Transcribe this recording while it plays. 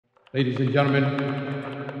Ladies and gentlemen,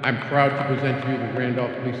 I'm proud to present to you the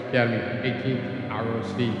Randolph Police Academy 18th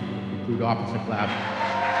ROC Recruit Officer Class.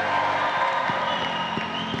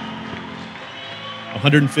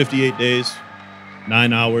 158 days,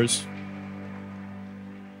 9 hours,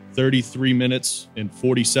 33 minutes, and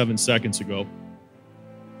 47 seconds ago,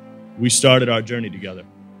 we started our journey together.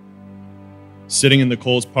 Sitting in the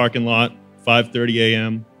Kohl's parking lot, 5:30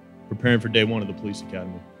 a.m., preparing for day one of the police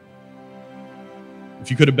academy. If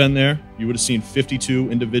you could have been there, you would have seen 52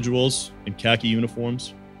 individuals in khaki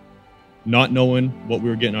uniforms, not knowing what we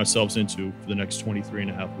were getting ourselves into for the next 23 and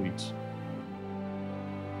a half weeks.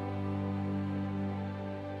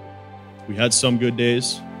 We had some good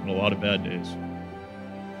days and a lot of bad days.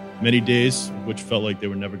 Many days which felt like they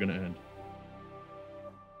were never going to end.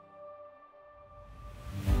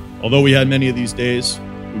 Although we had many of these days,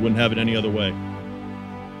 we wouldn't have it any other way.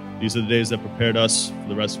 These are the days that prepared us for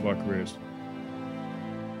the rest of our careers.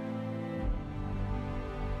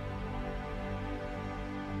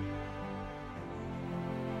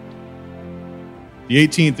 The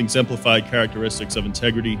 18th exemplified characteristics of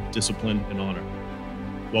integrity, discipline, and honor.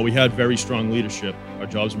 While we had very strong leadership, our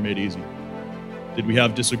jobs were made easy. Did we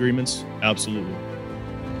have disagreements? Absolutely.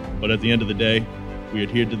 But at the end of the day, we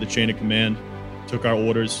adhered to the chain of command, took our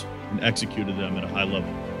orders, and executed them at a high level.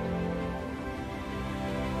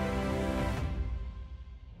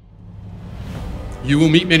 You will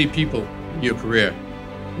meet many people in your career.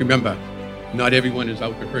 Remember, not everyone is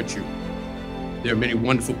out to hurt you. There are many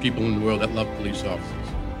wonderful people in the world that love police officers.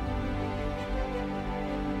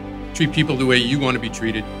 Treat people the way you want to be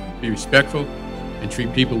treated, be respectful, and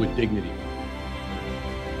treat people with dignity.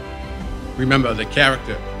 Remember that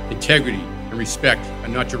character, integrity, and respect are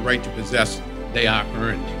not your right to possess, they are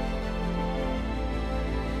earned.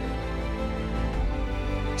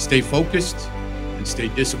 Stay focused and stay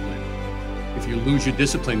disciplined. If you lose your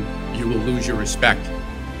discipline, you will lose your respect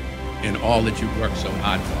and all that you've worked so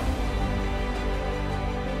hard for.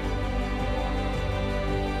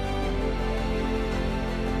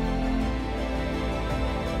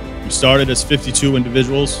 We started as 52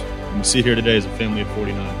 individuals, and we sit here today as a family of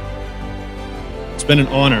 49. It's been an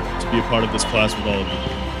honor to be a part of this class with all of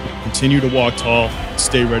you. Continue to walk tall and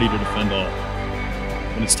stay ready to defend all.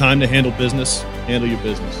 When it's time to handle business, handle your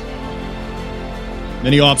business.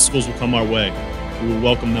 Many obstacles will come our way. We will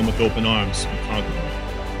welcome them with open arms and conquer them.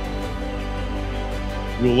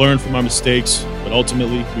 We will learn from our mistakes, but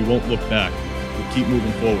ultimately, we won't look back. We'll keep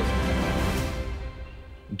moving forward.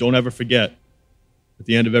 And don't ever forget, at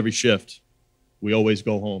the end of every shift, we always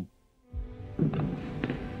go home.